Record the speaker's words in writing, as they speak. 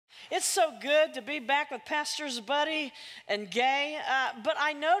It's so good to be back with Pastors Buddy and Gay. But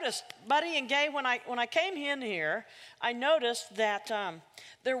I noticed, Buddy and Gay, when I came in here, I noticed that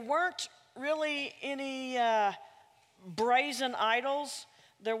there weren't really any brazen idols.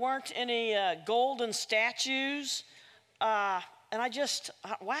 There weren't any golden statues. And I just,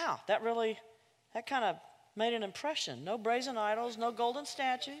 wow, that kind of made an impression. No brazen idols, no golden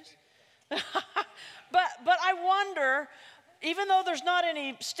statues. But I wonder, even though there's not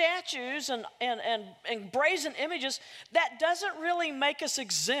any statues and brazen images, that doesn't really make us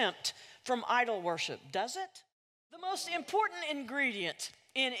exempt from idol worship, does it? The most important ingredient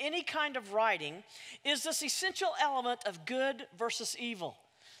in any kind of writing is this essential element of good versus evil.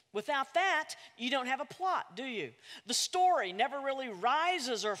 Without that, you don't have a plot, do you? The story never really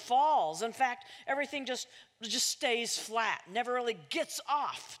rises or falls. In fact, everything just stays flat, never really gets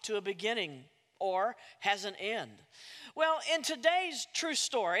off to a beginning or has an end. Well, in today's true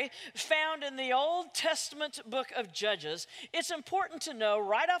story, found in the Old Testament book of Judges, it's important to know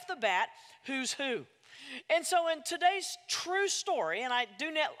right off the bat who's who. And so in today's true story, and I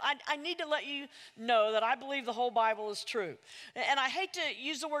need to let you know that I believe the whole Bible is true. And I hate to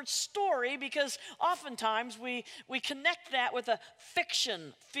use the word story because oftentimes we connect that with a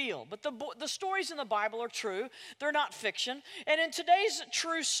fiction feel. But the stories in the Bible are true. They're not fiction. And in today's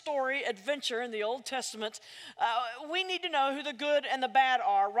true story adventure in the Old Testament, we need to know who the good and the bad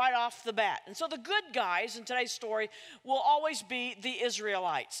are right off the bat. And so the good guys in today's story will always be the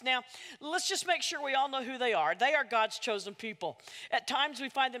Israelites. Now, let's just make sure we all know who they are. They are God's chosen people. At times we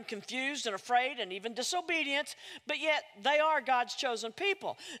find them confused and afraid and even disobedient, but yet they are God's chosen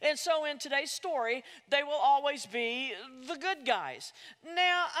people. And so in today's story, they will always be the good guys.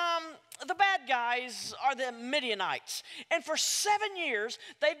 Now, the bad guys are the Midianites. And for 7 years,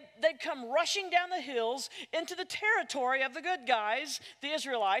 they've come rushing down the hills into the territory of the good guys, the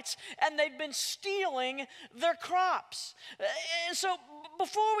Israelites, and they've been stealing their crops. And so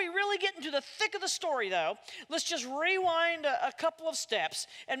before we really get into the thick of the story, though, let's just rewind a couple of steps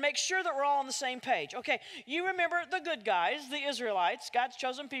and make sure that we're all on the same page. Okay, you remember the good guys, the Israelites, God's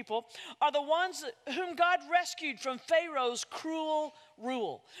chosen people, are the ones whom God rescued from Pharaoh's cruel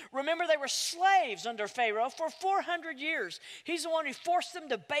rule. Remember, they were slaves under Pharaoh for 400 years. He's the one who forced them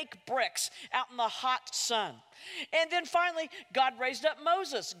to bake bricks out in the hot sun. And then finally, God raised up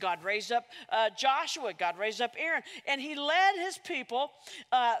Moses. God raised up Joshua. God raised up Aaron. And he led his people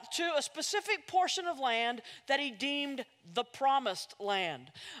to a specific portion of land that he deemed the promised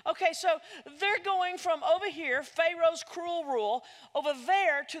land. Okay, so they're going from over here, Pharaoh's cruel rule, over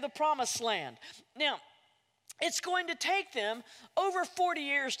there to the promised land. Now, it's going to take them over 40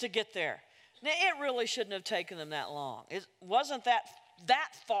 years to get there. Now, it really shouldn't have taken them that long. It wasn't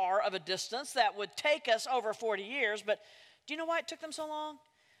that far of a distance that would take us over 40 years, but do you know why it took them so long?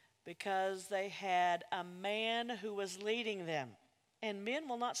 Because they had a man who was leading them. And men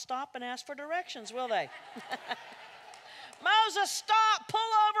will not stop and ask for directions, will they? Moses, stop, pull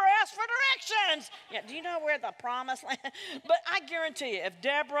over, ask for directions. Yeah, do you know where the promised land? But I guarantee you, if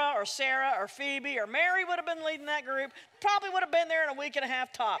Deborah or Sarah or Phoebe or Mary would have been leading that group, probably would have been there in a week and a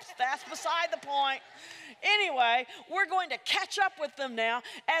half tops. That's beside the point. Anyway, we're going to catch up with them now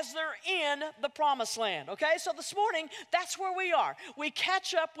as they're in the promised land, okay? So this morning, that's where we are. We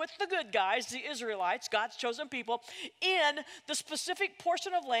catch up with the good guys, the Israelites, God's chosen people, in the specific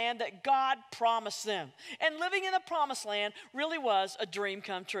portion of land that God promised them. And living in the promised land really was a dream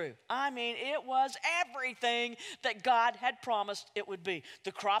come true. I mean, it was everything that God had promised it would be.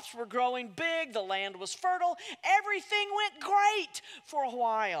 The crops were growing big, the land was fertile, everything went great for a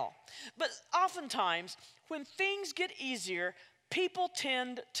while. But oftentimes, when things get easier, people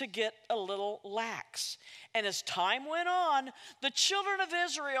tend to get a little lax. And as time went on, the children of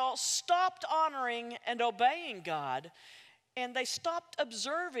Israel stopped honoring and obeying God, and they stopped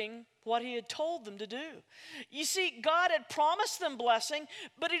observing what he had told them to do. You see, God had promised them blessing,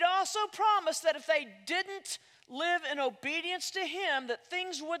 but he'd also promised that if they didn't live in obedience to him, that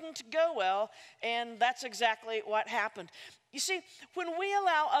things wouldn't go well, and that's exactly what happened. You see, when we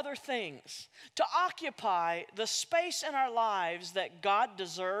allow other things to occupy the space in our lives that God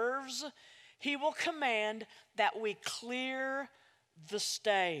deserves, he will command that we clear the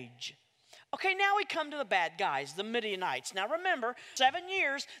stage. Okay, now we come to the bad guys, the Midianites. Now remember, 7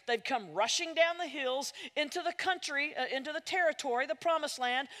 years, they've come rushing down the hills into the country, into the territory, the promised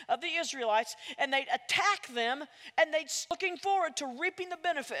land of the Israelites, and they'd attack them, and they'd looking forward to reaping the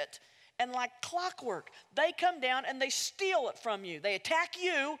benefit. and like clockwork, they come down and they steal it from you. They attack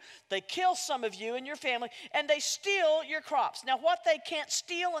you, they kill some of you and your family, and they steal your crops. Now, what they can't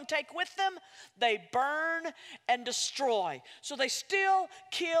steal and take with them, they burn and destroy. So they steal,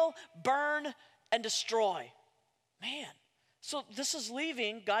 kill, burn, and destroy. Man, so this is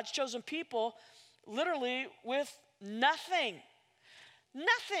leaving God's chosen people literally with nothing.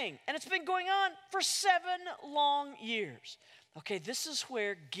 Nothing. And it's been going on for 7 long years. Okay, this is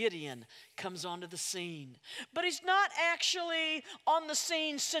where Gideon comes onto the scene. But he's not actually on the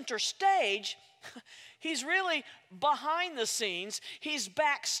scene center stage. He's really behind the scenes. He's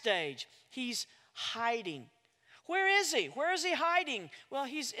backstage. He's hiding. Where is he? Where is he hiding? Well,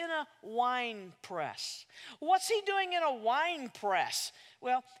 he's in a wine press. What's he doing in a wine press?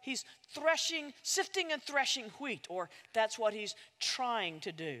 Well, he's sifting and threshing wheat, or that's what he's trying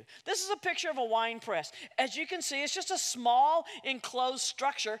to do. This is a picture of a wine press. As you can see, it's just a small enclosed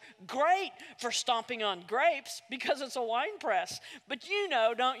structure, great for stomping on grapes because it's a wine press. But you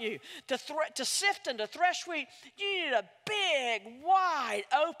know, don't you, to sift and to thresh wheat, you need a big, wide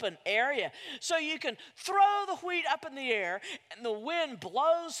open area so you can throw the wheat up in the air and the wind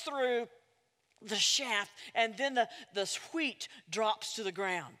blows through the shaft, and then the wheat drops to the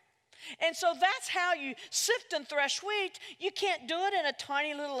ground. And so that's how you sift and thresh wheat. You can't do it in a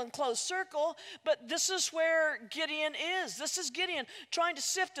tiny little enclosed circle, but this is where Gideon is. This is Gideon trying to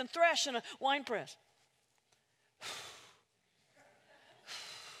sift and thresh in a wine press.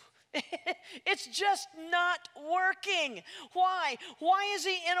 It's just not working. Why? Why is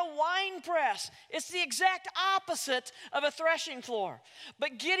he in a wine press? It's the exact opposite of a threshing floor.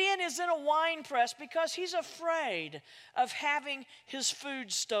 But Gideon is in a wine press because he's afraid of having his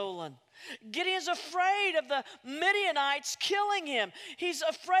food stolen. Gideon's afraid of the Midianites killing him. He's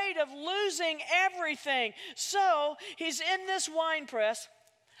afraid of losing everything. So he's in this wine press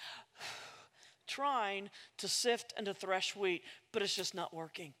trying to sift and to thresh wheat, but it's just not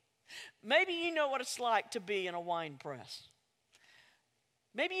working. Maybe you know what it's like to be in a wine press.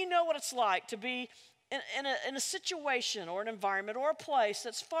 Maybe you know what it's like to be in a situation or an environment or a place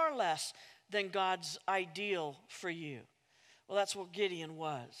that's far less than God's ideal for you. Well, that's what Gideon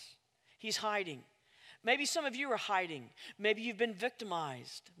was. He's hiding. Maybe some of you are hiding. Maybe you've been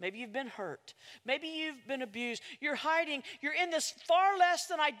victimized. Maybe you've been hurt. Maybe you've been abused. You're hiding. You're in this far less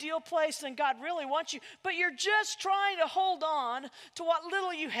than ideal place than God really wants you, but you're just trying to hold on to what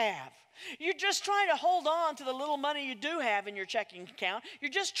little you have. You're just trying to hold on to the little money you do have in your checking account.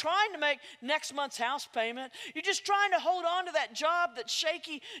 You're just trying to make next month's house payment. You're just trying to hold on to that job that's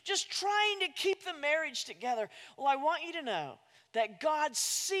shaky, just trying to keep the marriage together. Well, I want you to know that God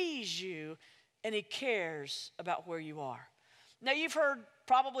sees you and he cares about where you are. Now, you've heard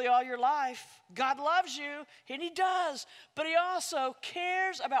probably all your life, God loves you, and he does, but he also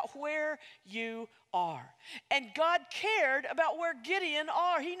cares about where you are. And God cared about where Gideon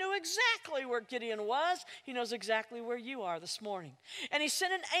are. He knew exactly where Gideon was. He knows exactly where you are this morning. And he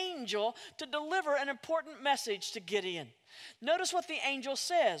sent an angel to deliver an important message to Gideon. Notice what the angel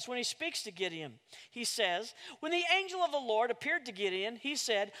says when he speaks to Gideon. He says, when the angel of the Lord appeared to Gideon, he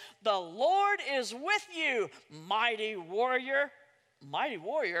said, "The Lord is with you, mighty warrior." Mighty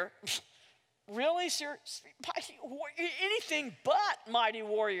warrior? Really, sir? Anything but mighty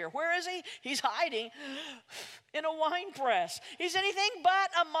warrior. Where is he? He's hiding in a wine press. He's anything but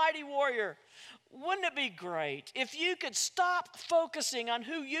a mighty warrior. Wouldn't it be great if you could stop focusing on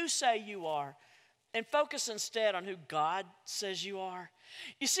who you say you are and focus instead on who God says you are?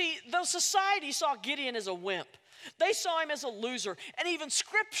 You see, though society saw Gideon as a wimp, they saw him as a loser, and even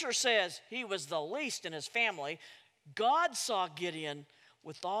Scripture says he was the least in his family, God saw Gideon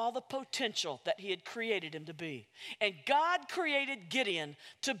with all the potential that he had created him to be. And God created Gideon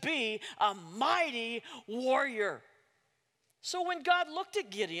to be a mighty warrior. So when God looked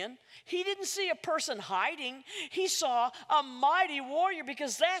at Gideon, he didn't see a person hiding. He saw a mighty warrior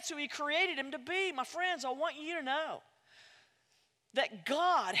because that's who he created him to be. My friends, I want you to know that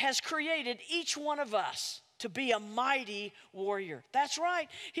God has created each one of us to be a mighty warrior. That's right.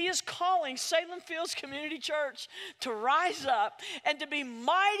 He is calling Salem Fields Community Church to rise up and to be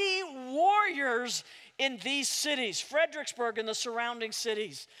mighty warriors in these cities, Fredericksburg and the surrounding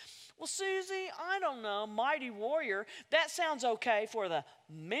cities. Well, Susie, I don't know, mighty warrior, that sounds okay for the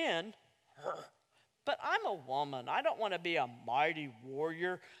men, but I'm a woman. I don't want to be a mighty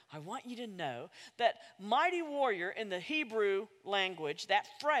warrior. I want you to know that mighty warrior in the Hebrew language, that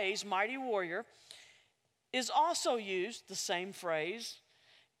phrase, mighty warrior, is also used, the same phrase,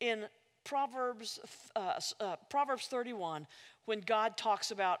 in Proverbs 31 when God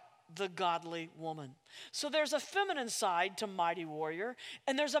talks about the godly woman. So there's a feminine side to mighty warrior,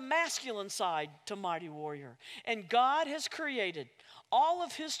 and there's a masculine side to mighty warrior. And God has created all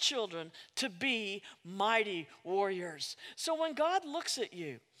of his children to be mighty warriors. So when God looks at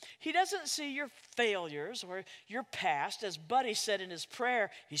you, he doesn't see your failures or your past. As Buddy said in his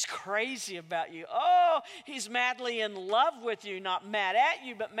prayer, he's crazy about you. Oh, he's madly in love with you, not mad at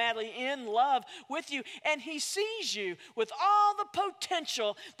you, but madly in love with you. And he sees you with all the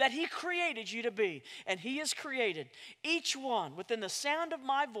potential that he created you to be. And he has created each one within the sound of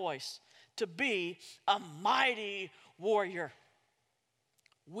my voice to be a mighty warrior.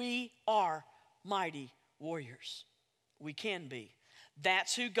 We are mighty warriors. We can be.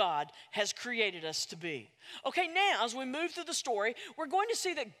 That's who God has created us to be. Okay, now as we move through the story, we're going to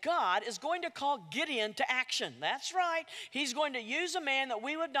see that God is going to call Gideon to action. That's right. He's going to use a man that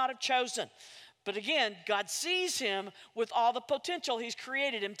we would not have chosen. But again, God sees him with all the potential he's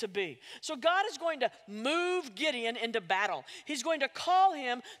created him to be. So God is going to move Gideon into battle. He's going to call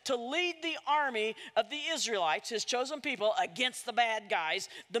him to lead the army of the Israelites, his chosen people, against the bad guys,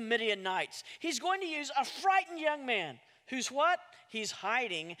 the Midianites. He's going to use a frightened young man who's what? He's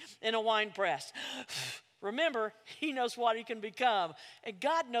hiding in a wine press. Remember, he knows what he can become, and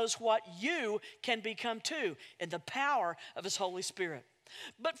God knows what you can become too in the power of his Holy Spirit.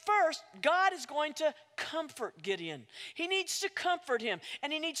 But first, God is going to comfort Gideon. He needs to comfort him,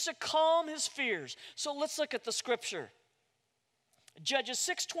 and he needs to calm his fears. So let's look at the scripture. Judges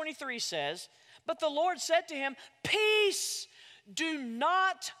 6:23 says, "But the Lord said to him, 'Peace, do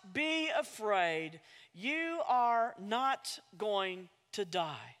not be afraid. You are not going to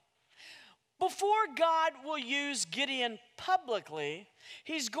die.'" Before God will use Gideon publicly,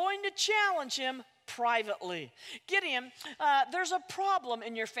 he's going to challenge him privately. Gideon, there's a problem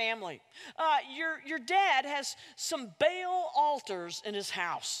in your family. Your dad has some Baal altars in his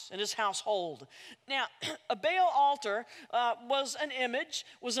house, in his household. Now, a Baal altar was an image,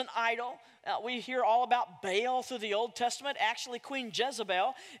 was an idol. We hear all about Baal through the Old Testament. Actually, Queen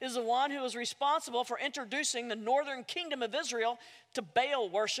Jezebel is the one who was responsible for introducing the northern kingdom of Israel to Baal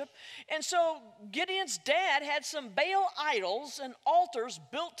worship. And so Gideon's dad had some Baal idols and altars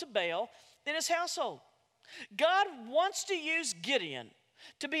built to Baal in his household. God wants to use Gideon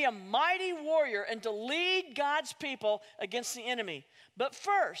to be a mighty warrior and to lead God's people against the enemy. But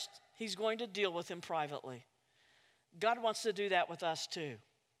first, he's going to deal with him privately. God wants to do that with us too.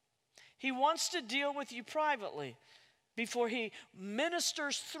 He wants to deal with you privately before he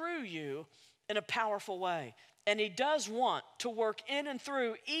ministers through you in a powerful way. And he does want to work in and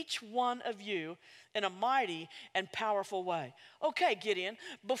through each one of you in a mighty and powerful way. Okay, Gideon,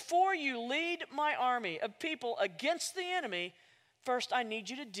 before you lead my army of people against the enemy, first I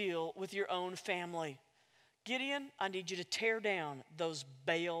need you to deal with your own family. Gideon, I need you to tear down those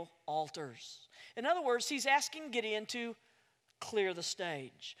Baal altars. In other words, he's asking Gideon to clear the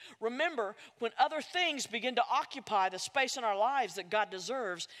stage. Remember, when other things begin to occupy the space in our lives that God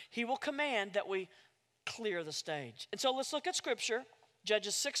deserves, he will command that we clear the stage. And so let's look at scripture,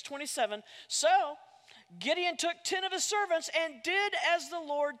 Judges 6:27. "So Gideon took 10 of his servants and did as the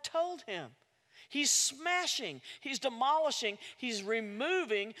Lord told him." He's smashing, he's demolishing, he's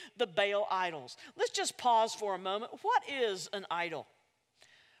removing the Baal idols. Let's just pause for a moment. What is an idol?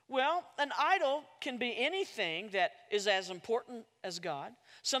 Well, an idol can be anything that is as important as God,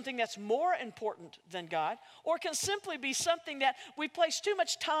 something that's more important than God, or can simply be something that we place too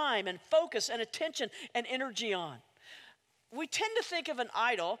much time and focus and attention and energy on. We tend to think of an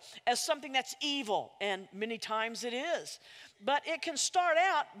idol as something that's evil, and many times it is. But it can start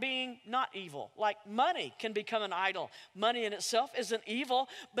out being not evil. Like money can become an idol. Money in itself isn't evil,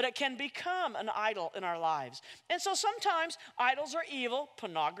 but it can become an idol in our lives. And so sometimes idols are evil.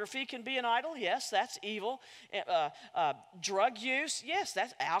 Pornography can be an idol. Yes, that's evil. Drug use, yes,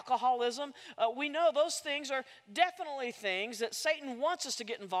 that's alcoholism. We know those things are definitely things that Satan wants us to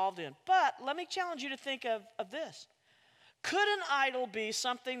get involved in. But let me challenge you to think of this. Could an idol be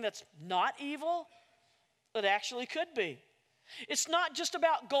something that's not evil? It actually could be. It's not just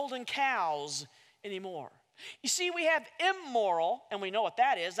about golden cows anymore. You see, we have immoral, and we know what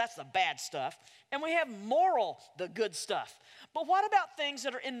that is. That's the bad stuff. And we have moral, the good stuff. But what about things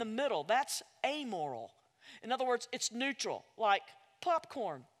that are in the middle? That's amoral. In other words, it's neutral, like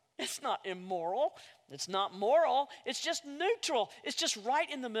popcorn. It's not immoral. It's not moral. It's just neutral. It's just right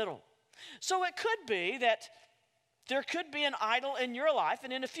in the middle. So it could be that there could be an idol in your life,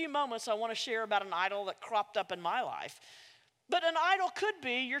 and in a few moments I want to share about an idol that cropped up in my life. But an idol could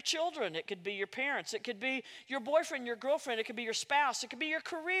be your children, it could be your parents, it could be your boyfriend, your girlfriend, it could be your spouse, it could be your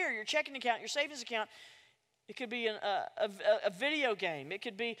career, your checking account, your savings account. It could be a video game. It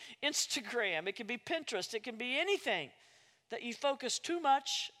could be Instagram. It could be Pinterest. It can be anything that you focus too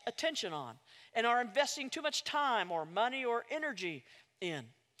much attention on and are investing too much time or money or energy in.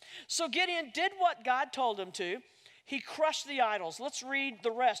 So Gideon did what God told him to. He crushed the idols. Let's read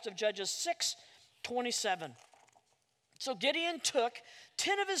the rest of Judges 6:27. So Gideon took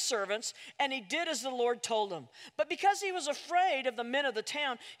 10 of his servants, and he did as the Lord told him. But because he was afraid of the men of the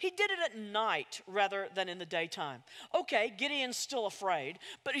town, he did it at night rather than in the daytime. Okay, Gideon's still afraid,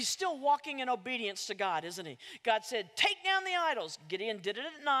 but he's still walking in obedience to God, isn't he? God said, take down the idols. Gideon did it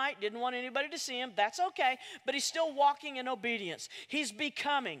at night, didn't want anybody to see him. That's okay, but he's still walking in obedience. He's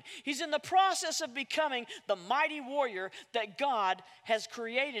in the process of becoming the mighty warrior that God has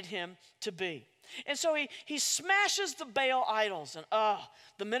created him to be. And so he smashes the Baal idols, and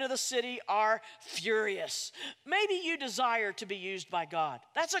the men of the city are furious. Maybe you desire to be used by God.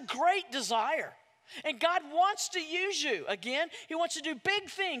 That's a great desire. And God wants to use you. Again, he wants to do big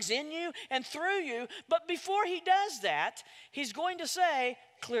things in you and through you. But before he does that, he's going to say,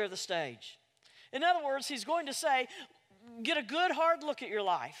 clear the stage. In other words, he's going to say, get a good hard look at your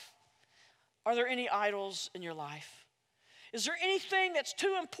life. Are there any idols in your life? Is there anything that's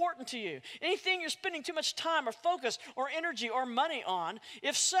too important to you? Anything you're spending too much time or focus or energy or money on?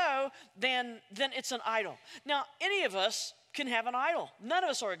 If so, then it's an idol. Now, any of us can have an idol. None of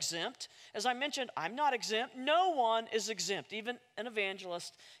us are exempt. As I mentioned, I'm not exempt. No one is exempt. Even an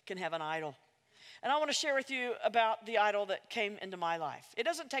evangelist can have an idol. And I want to share with you about the idol that came into my life. It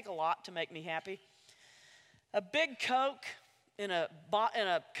doesn't take a lot to make me happy. A big Coke in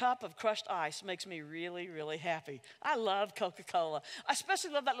a cup of crushed ice makes me really, really happy. I love Coca-Cola. I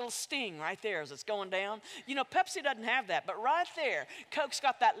especially love that little sting right there as it's going down. You know, Pepsi doesn't have that, but right there, Coke's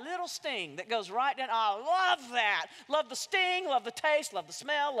got that little sting that goes right down. I love that. Love the sting, love the taste, love the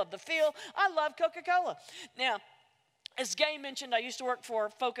smell, love the feel. I love Coca-Cola. Now, as Gay mentioned, I used to work for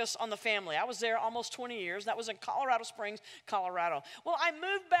Focus on the Family. I was there almost 20 years. That was in Colorado Springs, Colorado. Well, I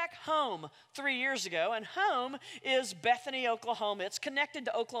moved back home 3 years ago, and home is Bethany, Oklahoma. It's connected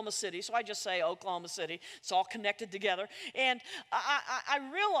to Oklahoma City, so I just say Oklahoma City. It's all connected together. And I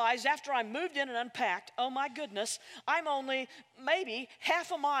realized after I moved in and unpacked, oh my goodness, I'm only maybe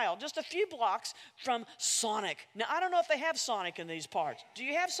half a mile, just a few blocks from Sonic. Now, I don't know if they have Sonic in these parts. Do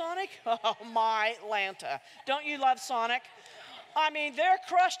you have Sonic? Oh, my Lanta. Don't you love Sonic? I mean, their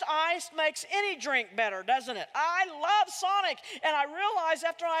crushed ice makes any drink better, doesn't it? I love Sonic, and I realized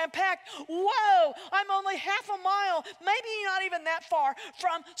after I unpacked, whoa, I'm only half a mile, maybe not even that far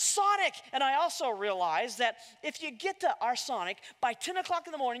from Sonic. And I also realized that if you get to our Sonic, by 10 o'clock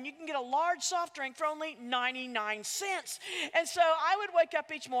in the morning, you can get a large soft drink for only 99 cents. And so I would wake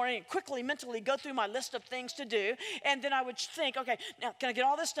up each morning and quickly, mentally go through my list of things to do, and then I would think, okay, now can I get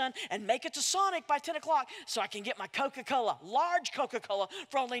all this done and make it to Sonic by 10 o'clock so I can get my Coca-Cola, large Coca-Cola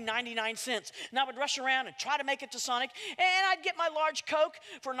for only 99 cents. And I would rush around and try to make it to Sonic, and I'd get my large Coke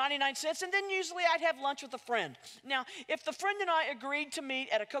for 99 cents, and then usually I'd have lunch with a friend. Now, if the friend and I agreed to meet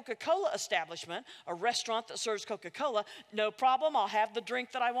at a Coca-Cola establishment, a restaurant that serves Coca-Cola, no problem, I'll have the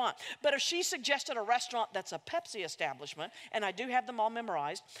drink that I want. But if she suggested a restaurant that's a Pepsi establishment, and I do have them all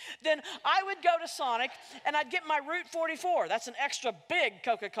memorized, then I would go to Sonic, and I'd get my Route 44. That's an extra big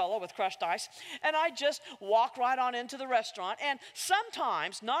Coca-Cola with crushed ice, and I'd just walk right on into the restaurant. And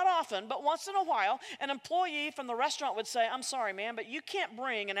sometimes, not often, but once in a while, an employee from the restaurant would say, I'm sorry, ma'am, but you can't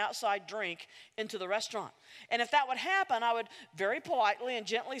bring an outside drink into the restaurant. And if that would happen, I would very politely and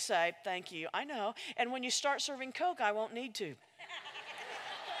gently say, thank you, I know. And when you start serving Coke, I won't need to.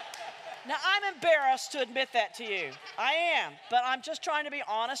 Now, I'm embarrassed to admit that to you. I am, but I'm just trying to be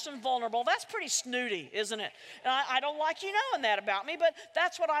honest and vulnerable. That's pretty snooty, isn't it? And I don't like you knowing that about me, but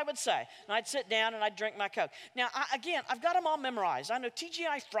that's what I would say. And I'd sit down and I'd drink my Coke. Now, again, I've got them all memorized. I know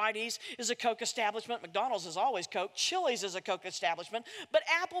TGI Fridays is a Coke establishment. McDonald's is always Coke. Chili's is a Coke establishment. But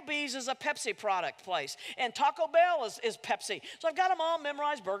Applebee's is a Pepsi product place. And Taco Bell is Pepsi. So I've got them all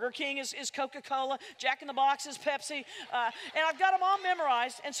memorized. Burger King is Coca-Cola. Jack in the Box is Pepsi. And I've got them all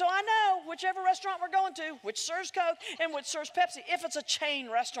memorized. And so I know whichever restaurant we're going to, which serves Coke and which serves Pepsi. If it's a chain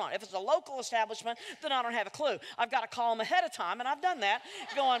restaurant, if it's a local establishment, then I don't have a clue. I've got to call them ahead of time, and I've done that,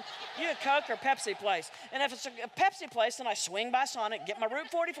 going, you a Coke or Pepsi place? And if it's a Pepsi place, then I swing by Sonic, get my Route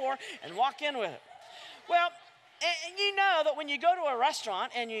 44, and walk in with it. Well, and you know that when you go to a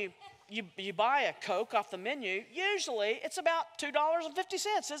restaurant and you buy a Coke off the menu, usually it's about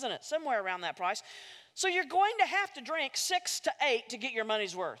 $2.50, isn't it? Somewhere around that price. So you're going to have to drink 6 to 8 to get your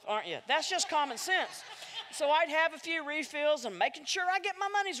money's worth, aren't you? That's just common sense. So I'd have a few refills and making sure I get my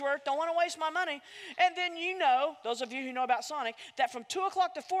money's worth. Don't want to waste my money. And then those of you who know about Sonic, that from 2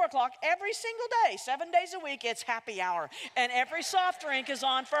 o'clock to 4 o'clock every single day, 7 days a week, it's happy hour. And every soft drink is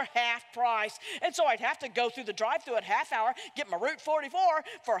on for half price. And so I'd have to go through the drive-thru at half hour, get my Route 44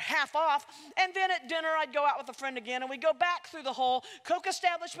 for half off. And then at dinner, I'd go out with a friend again, and we'd go back through the whole Coke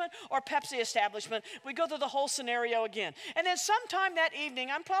establishment or Pepsi establishment. We go through the whole scenario again. And then sometime that evening,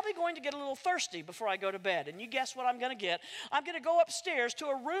 I'm probably going to get a little thirsty before I go to bed. And you guess what I'm going to get? I'm going to go upstairs to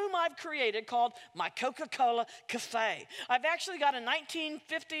a room I've created called my Coca-Cola Cafe. I've actually got a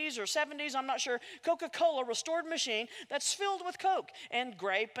 1950s or 70s, I'm not sure, Coca-Cola restored machine that's filled with Coke and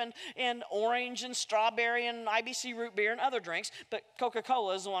grape and orange and strawberry and IBC root beer and other drinks, but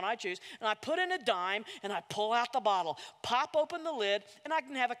Coca-Cola is the one I choose. And I put in a dime and I pull out the bottle, pop open the lid, and I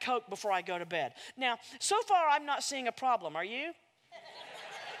can have a Coke before I go to bed. Now, so far I'm not seeing a problem. Are you?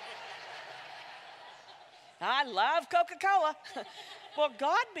 I love Coca-Cola. Well,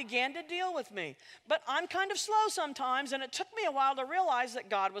 God began to deal with me. But I'm kind of slow sometimes, and it took me a while to realize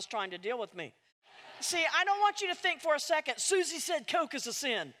that God was trying to deal with me. See, I don't want you to think for a second, Susie said Coke is a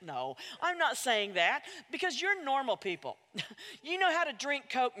sin. No, I'm not saying that, because you're normal people. You know how to drink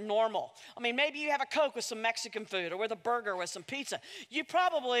Coke normal. I mean, maybe you have a Coke with some Mexican food or with a burger with some pizza. You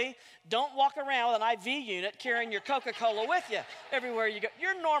probably don't walk around with an IV unit carrying your Coca-Cola with you everywhere you go.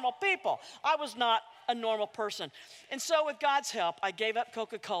 You're normal people. I was not a normal person. And so with God's help, I gave up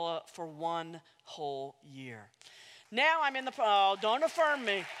Coca-Cola for 1 whole year. Now I'm in the, don't affirm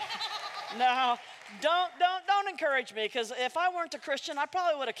me. No, don't encourage me, because if I weren't a Christian, I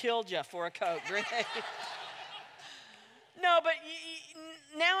probably would have killed you for a Coke drink. No, but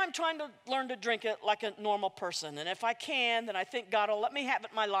now I'm trying to learn to drink it like a normal person. And if I can, then I think God will let me have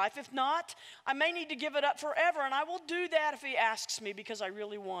it in my life. If not, I may need to give it up forever. And I will do that if he asks me, because I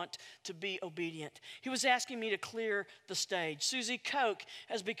really want to be obedient. He was asking me to clear the stage. Susie, Coke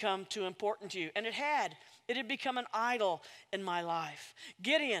has become too important to you. And it had. It had become an idol in my life.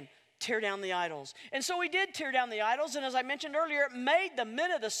 Gideon, tear down the idols. And so we did tear down the idols, and as I mentioned earlier, it made the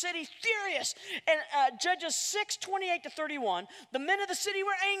men of the city furious. And Judges 6:28-31, the men of the city were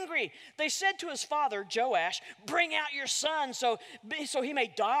angry. They said to his father, Joash, bring out your son so he may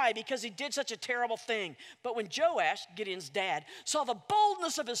die, because he did such a terrible thing. But when Joash, Gideon's dad, saw the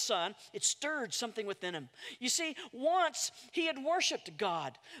boldness of his son, it stirred something within him. You see, once he had worshiped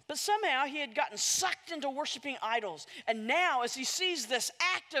God, but somehow he had gotten sucked into worshiping idols. And now, as he sees this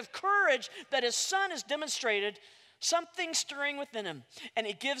act of courage that his son has demonstrated, something stirring within him, and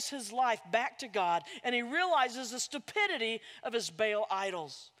he gives his life back to God, and he realizes the stupidity of his Baal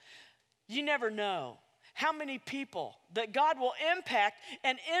idols. You never know how many people that God will impact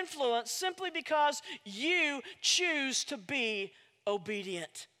and influence simply because you choose to be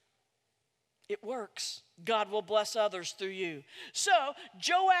obedient. It works. God will bless others through you. So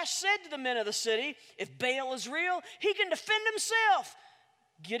Joash said to the men of the city, if Baal is real, he can defend himself.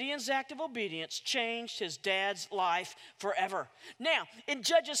 Gideon's act of obedience changed his dad's life forever. Now, in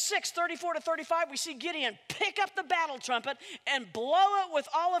Judges 6:34-35, we see Gideon pick up the battle trumpet and blow it with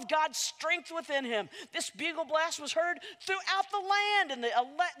all of God's strength within him. This bugle blast was heard throughout the land, and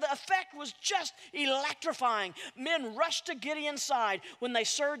the effect was just electrifying. Men rushed to Gideon's side when they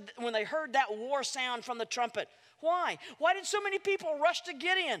heard that war sound from the trumpet. Why? Why did so many people rush to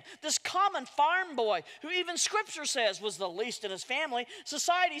Gideon, this common farm boy who even Scripture says was the least in his family?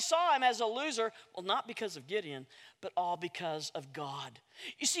 Society saw him as a loser. Well, not because of Gideon, but all because of God.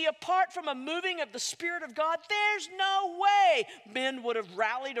 You see, apart from a moving of the Spirit of God, there's no way men would have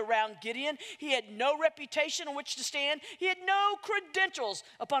rallied around Gideon. He had no reputation on which to stand. He had no credentials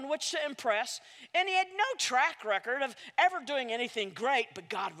upon which to impress. And he had no track record of ever doing anything great, but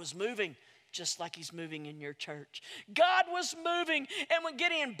God was moving. Just like he's moving in your church. God was moving, and when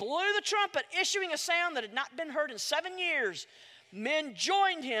Gideon blew the trumpet, issuing a sound that had not been heard in 7 years, men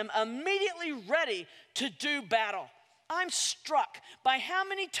joined him, immediately ready to do battle. I'm struck by how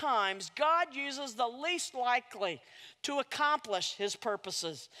many times God uses the least likely to accomplish his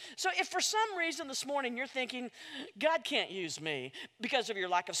purposes. So if for some reason this morning you're thinking, God can't use me because of your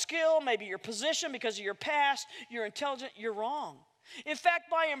lack of skill, maybe your position, because of your past, you're intelligent, you're wrong. In fact,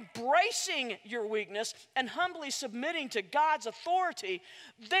 by embracing your weakness and humbly submitting to God's authority,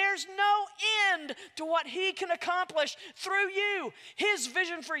 there's no end to what he can accomplish through you. His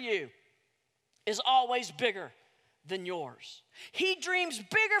vision for you is always bigger than yours. He dreams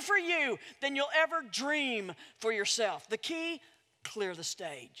bigger for you than you'll ever dream for yourself. The key, clear the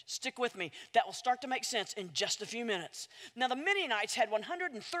stage. Stick with me. That will start to make sense in just a few minutes. Now, the Midianites had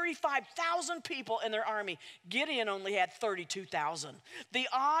 135,000 people in their army. Gideon only had 32,000. The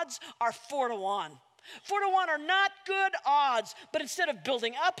odds are 4-1. 4-1 are not good odds, but instead of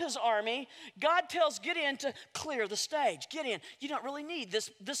building up his army, God tells Gideon to clear the stage. Gideon, you don't really need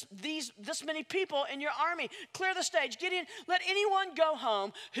this many people in your army. Clear the stage. Gideon, let anyone go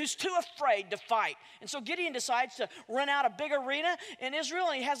home who's too afraid to fight. And so Gideon decides to rent out a big arena in Israel,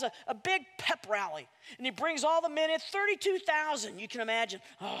 and he has a big pep rally. And he brings all the men in, 32,000. You can imagine,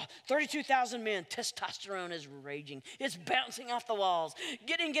 32,000 men. Testosterone is raging. It's bouncing off the walls.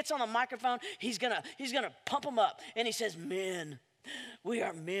 Gideon gets on the microphone. He's gonna pump them up. And he says, men, we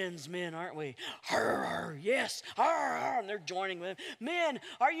are men's men, aren't we? Arr, arr, yes, arr, arr. And they're joining with him. Men,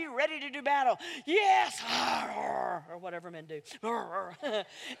 are you ready to do battle? Yes, arr, arr, or whatever men do. Arr, arr.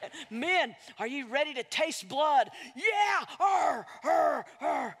 Men, are you ready to taste blood? Yeah, arr, arr,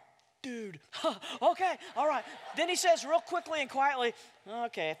 arr. Dude, okay, all right. Then he says real quickly and quietly,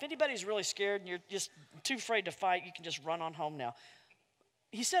 okay, if anybody's really scared and you're just too afraid to fight, you can just run on home now.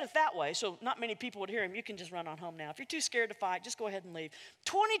 He said it that way, so not many people would hear him. You can just run on home now. If you're too scared to fight, just go ahead and leave.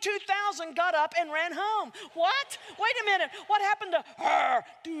 22,000 got up and ran home. What? Wait a minute. What happened to,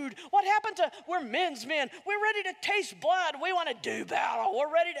 dude, what happened to, we're men's men. We're ready to taste blood. We want to do battle.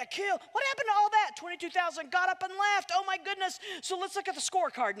 We're ready to kill. What happened to all that? 22,000 got up and left. Oh, my goodness. So let's look at the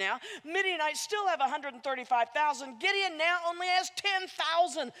scorecard now. Midianites still have 135,000. Gideon now only has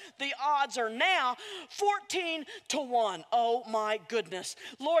 10,000. The odds are now 14-1. Oh, my goodness.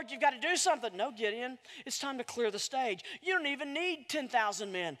 Lord, you've got to do something. No, Gideon, it's time to clear the stage. You don't even need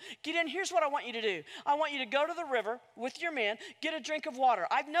 10,000 men. Gideon, here's what I want you to do. I want you to go to the river with your men, get a drink of water.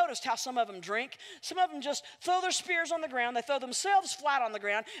 I've noticed how some of them drink. Some of them just throw their spears on the ground. They throw themselves flat on the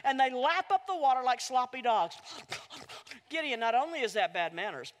ground, and they lap up the water like sloppy dogs. Gideon, not only is that bad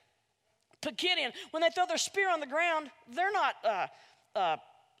manners, but Gideon, when they throw their spear on the ground, they're not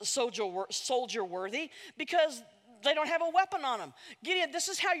soldier worthy because they don't have a weapon on them. Gideon, this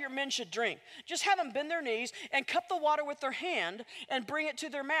is how your men should drink. Just have them bend their knees and cup the water with their hand and bring it to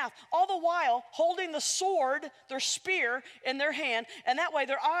their mouth, all the while holding the sword, their spear, in their hand, and that way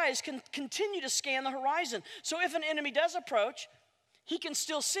their eyes can continue to scan the horizon. So if an enemy does approach, he can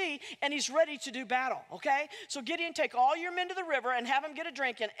still see, and he's ready to do battle, okay? So Gideon, take all your men to the river and have them get a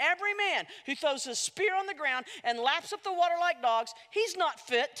drink, and every man who throws his spear on the ground and laps up the water like dogs, he's not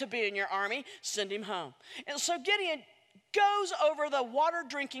fit to be in your army. Send him home. And so Gideon goes over the water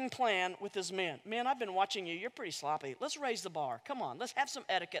drinking plan with his men. Men, I've been watching you. You're pretty sloppy. Let's raise the bar. Come on, let's have some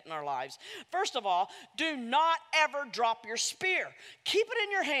etiquette in our lives. First of all, do not ever drop your spear. Keep it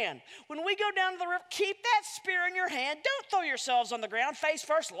in your hand. When we go down to the river, keep that spear in your hand. Don't throw yourselves on the ground face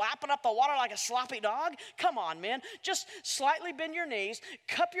first, lapping up the water like a sloppy dog. Come on, men. Just slightly bend your knees,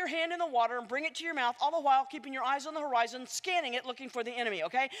 cup your hand in the water, and bring it to your mouth, all the while keeping your eyes on the horizon, scanning it, looking for the enemy,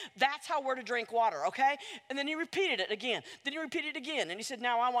 okay? That's how we're to drink water, okay? And then he repeated it again. Then he repeated it again. And he said,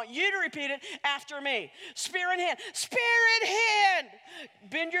 now I want you to repeat it after me. Spear in hand. Spear in hand.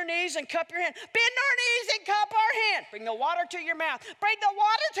 Bend your knees and cup your hand. Bend our knees and cup our hand. Bring the water to your mouth. Bring the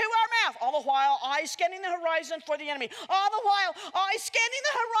water to our mouth. All the while, eyes scanning the horizon for the enemy. All the while, eyes scanning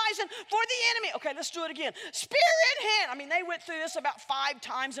the horizon for the enemy. Okay, let's do it again. Spear in hand. I mean, they went through this about 5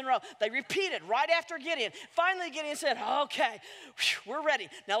 times in a row. They repeated right after Gideon. Finally, Gideon said, okay, we're ready.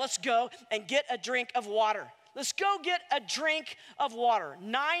 Now let's go and get a drink of water. Let's go get a drink of water.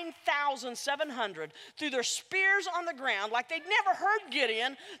 9,700 threw their spears on the ground like they'd never heard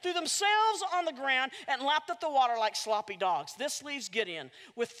Gideon, threw themselves on the ground and lapped up the water like sloppy dogs. This leaves Gideon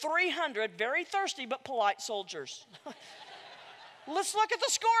with 300 very thirsty but polite soldiers. Let's look at the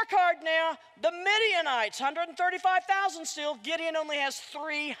scorecard now. The Midianites, 135,000 still. Gideon only has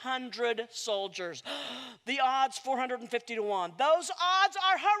 300 soldiers. The odds, 450-1. Those odds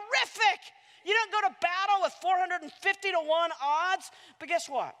are horrific. You don't go to battle with 450-1 odds. But guess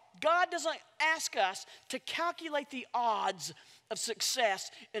what? God doesn't ask us to calculate the odds of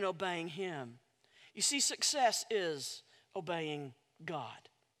success in obeying him. You see, success is obeying God.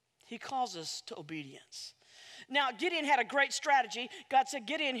 He calls us to obedience. Now, Gideon had a great strategy. God said,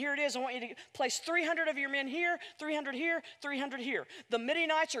 Gideon, here it is. I want you to place 300 of your men here, 300 here, 300 here. The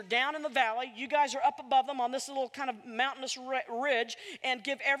Midianites are down in the valley. You guys are up above them on this little kind of mountainous ridge, and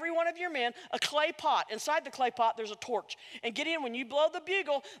give every one of your men a clay pot. Inside the clay pot, there's a torch. And Gideon, when you blow the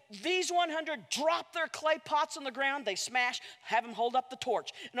bugle, these 100 drop their clay pots on the ground. They smash, have them hold up the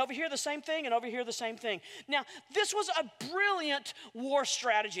torch. And over here, the same thing, and over here, the same thing. Now, this was a brilliant war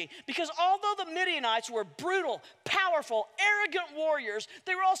strategy because although the Midianites were brutal, powerful, arrogant warriors,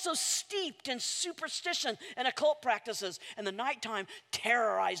 they were also steeped in superstition and occult practices, and the nighttime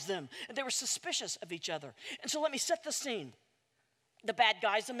terrorized them, and they were suspicious of each other. And so let me set the scene. The bad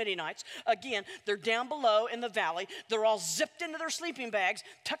guys, the Midianites, again, they're down below in the valley. They're all zipped into their sleeping bags,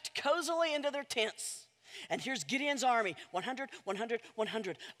 tucked cozily into their tents. And here's Gideon's army, 100, 100,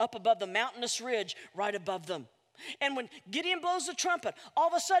 100, up above the mountainous ridge right above them. And when Gideon blows the trumpet, all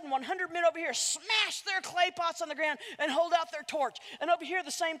of a sudden 100 men over here smash their clay pots on the ground and hold out their torch. And over here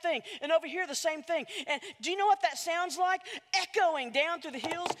the same thing. And over here the same thing. And do you know what that sounds like? Echoing down through the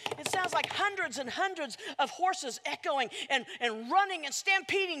hills. It sounds like hundreds and hundreds of horses echoing and running and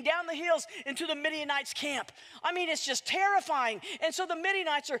stampeding down the hills into the Midianites' camp. I mean, it's just terrifying. And so the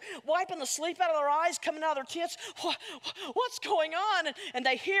Midianites are wiping the sleep out of their eyes, coming out of their tents. What's going on? And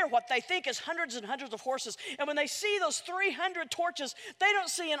they hear what they think is hundreds and hundreds of horses. And when they see those 300 torches, they don't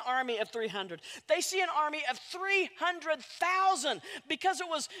see an army of 300. They see an army of 300,000, because it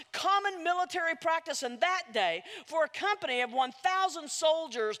was common military practice in that day for a company of 1,000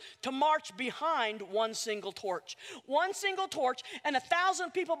 soldiers to march behind one single torch. One single torch and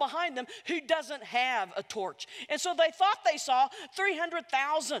 1,000 people behind them who doesn't have a torch. And so they thought they saw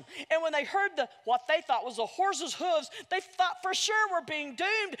 300,000. And when they heard what they thought was the horses' hooves, they thought for sure we're being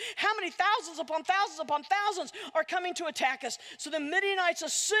doomed. How many thousands upon thousands are coming to attack us? So the Midianites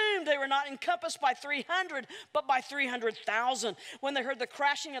assumed they were not encompassed by 300, but by 300,000. When they heard the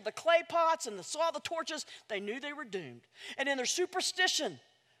crashing of the clay pots and saw the torches, they knew they were doomed. And in their superstition,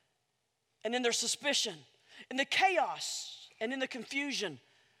 and in their suspicion, in the chaos, and in the confusion,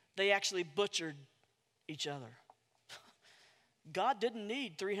 they actually butchered each other. God didn't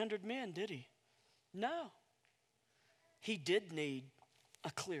need 300 men, did he? No. He did need a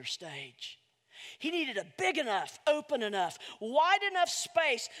clear stage. He needed a big enough, open enough, wide enough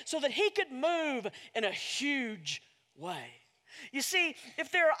space so that he could move in a huge way. You see,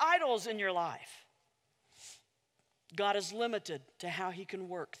 if there are idols in your life, God is limited to how he can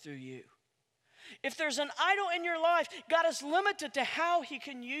work through you. If there's an idol in your life, God is limited to how he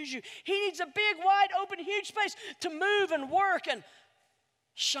can use you. He needs a big, wide, open, huge space to move and work and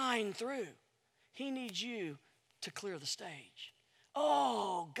shine through. He needs you to clear the stage.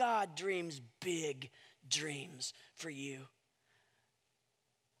 Oh, God dreams big dreams for you.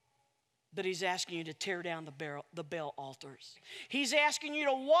 But he's asking you to tear down the Baal altars. He's asking you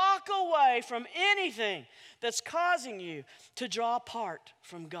to walk away from anything that's causing you to draw apart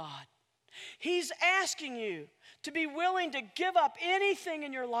from God. He's asking you to be willing to give up anything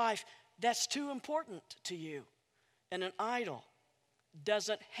in your life that's too important to you. And an idol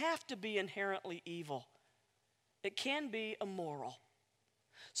doesn't have to be inherently evil. It can be immoral.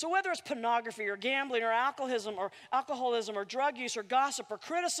 So whether it's pornography or gambling or alcoholism or drug use or gossip or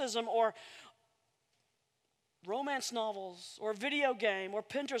criticism or romance novels or video game or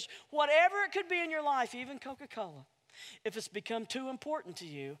Pinterest, whatever it could be in your life, even Coca-Cola, if it's become too important to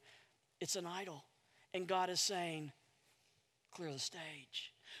you, it's an idol. And God is saying, clear the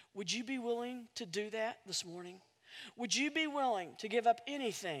stage. Would you be willing to do that this morning? Would you be willing to give up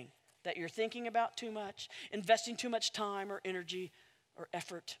anything that you're thinking about too much, investing too much time or energy or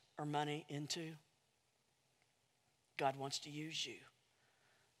effort or money into? God wants to use you.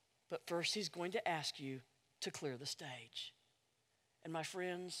 But first, he's going to ask you to clear the stage. And my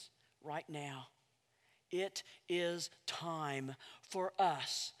friends, right now, it is time for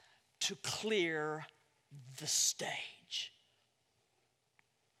us to clear the stage.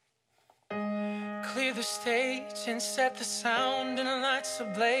 Clear the stage and set the sound and the lights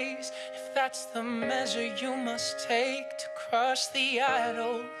ablaze. If that's the measure you must take to crush the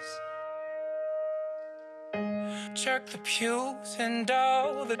idols. Jerk the pews and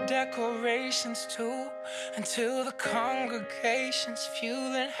all the decorations too, until the congregation's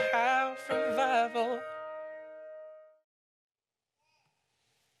fueling half revival.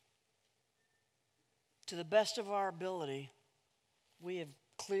 To the best of our ability, we have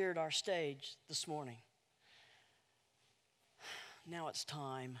cleared our stage this morning. Now it's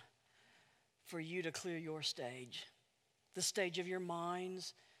time for you to clear your stage, the stage of your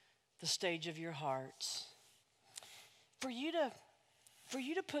minds, the stage of your hearts. For you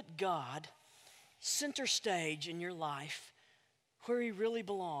to put God center stage in your life where he really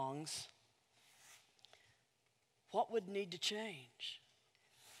belongs, what would need to change?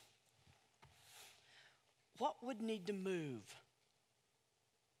 What would need to move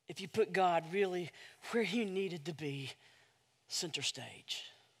if you put God really where he needed to be, center stage?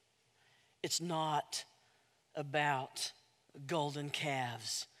 It's not about golden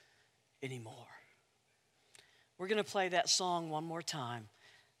calves anymore. We're going to play that song one more time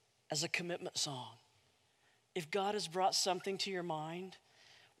as a commitment song. If God has brought something to your mind,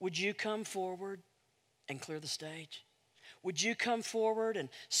 would you come forward and clear the stage? Would you come forward and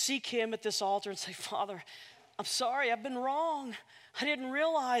seek him at this altar and say, Father, I'm sorry, I've been wrong. I didn't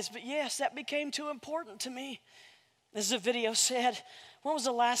realize, but yes, that became too important to me. As the video said, when was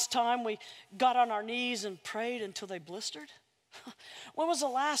the last time we got on our knees and prayed until they blistered? When was the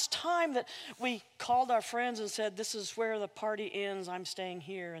last time that we called our friends and said, this is where the party ends, I'm staying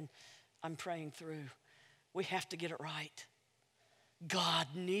here and I'm praying through? We have to get it right. God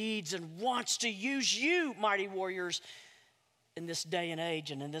needs and wants to use you, mighty warriors, in this day and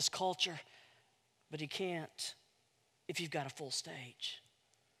age and in this culture, but he can't if you've got a full stage.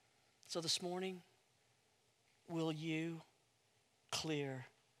 So this morning, will you clear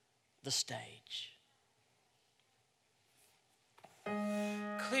the stage?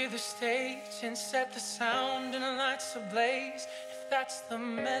 Clear the stage and set the sound and the lights ablaze. If that's the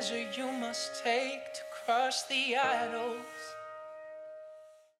measure you must take to crush the idols.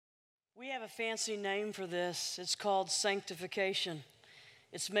 We have a fancy name for this. It's called sanctification.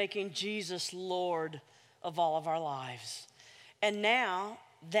 It's making Jesus Lord of all of our lives. And now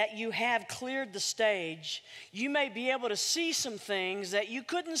that you have cleared the stage, you may be able to see some things that you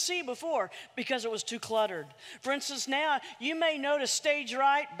couldn't see before because it was too cluttered. For instance, now you may notice stage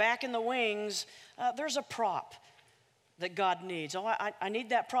right, back in the wings, there's a prop that God needs. Oh, I need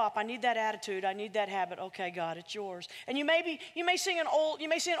that prop. I need that attitude. I need that habit. Okay, God, it's yours. And you may see an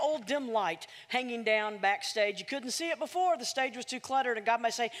old dim light hanging down backstage. You couldn't see it before. The stage was too cluttered. And God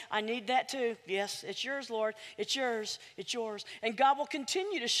may say, I need that too. Yes, it's yours, Lord. It's yours. It's yours. And God will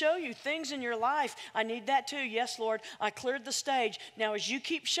continue to show you things in your life. I need that too. Yes, Lord. I cleared the stage. Now, as you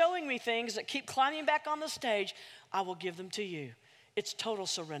keep showing me things that keep climbing back on the stage, I will give them to you. It's total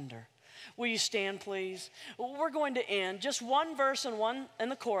surrender. Will you stand, please? We're going to end just one verse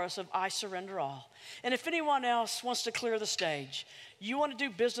and the chorus of I Surrender All. And if anyone else wants to clear the stage, you want to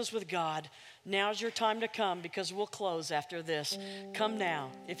do business with God, now's your time to come because we'll close after this. Come now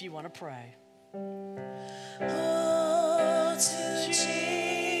if you want to pray.